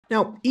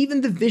Now,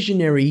 even the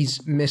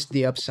visionaries missed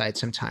the upside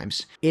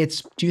sometimes.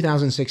 It's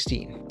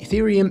 2016.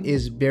 Ethereum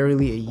is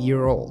barely a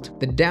year old.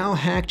 The DAO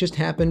hack just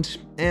happened,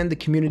 and the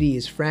community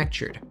is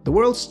fractured. The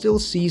world still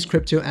sees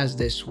crypto as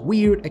this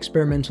weird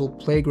experimental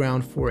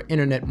playground for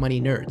internet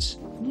money nerds.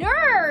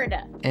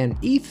 Nerd! And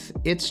ETH,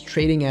 it's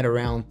trading at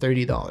around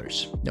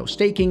 $30. No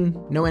staking,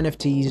 no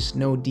NFTs,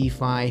 no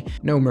DeFi,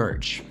 no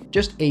merge.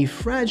 Just a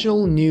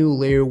fragile new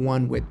layer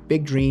 1 with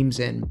big dreams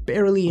and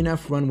barely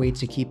enough runway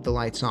to keep the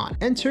lights on.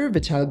 Enter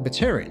Vitalik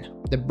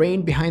Buterin, the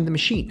brain behind the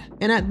machine.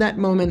 And at that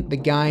moment, the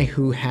guy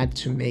who had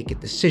to make a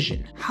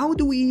decision. How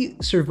do we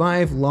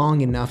survive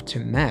long enough to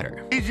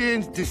matter?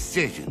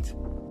 Decisions.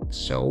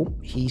 So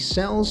he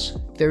sells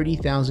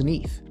 30,000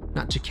 ETH.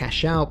 Not to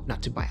cash out,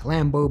 not to buy a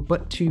Lambo,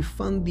 but to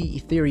fund the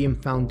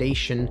Ethereum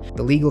Foundation,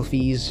 the legal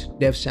fees,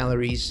 dev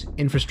salaries,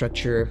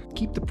 infrastructure,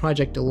 keep the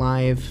project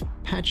alive,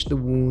 patch the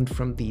wound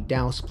from the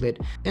DAO split,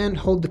 and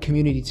hold the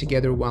community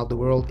together while the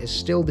world is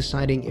still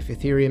deciding if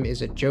Ethereum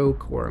is a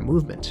joke or a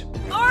movement.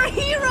 Our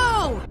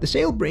hero! The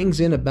sale brings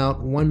in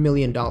about $1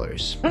 million.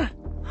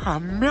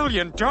 $1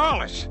 million?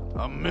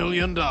 $1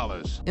 million.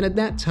 And at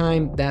that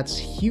time, that's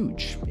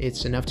huge.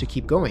 It's enough to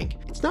keep going.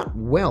 It's not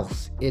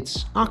wealth,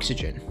 it's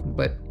oxygen.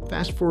 But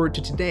fast forward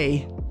to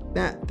today,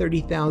 that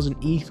 30,000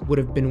 ETH would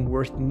have been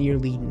worth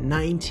nearly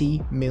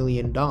 $90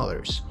 million.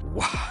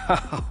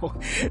 Wow,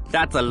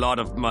 that's a lot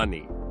of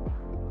money.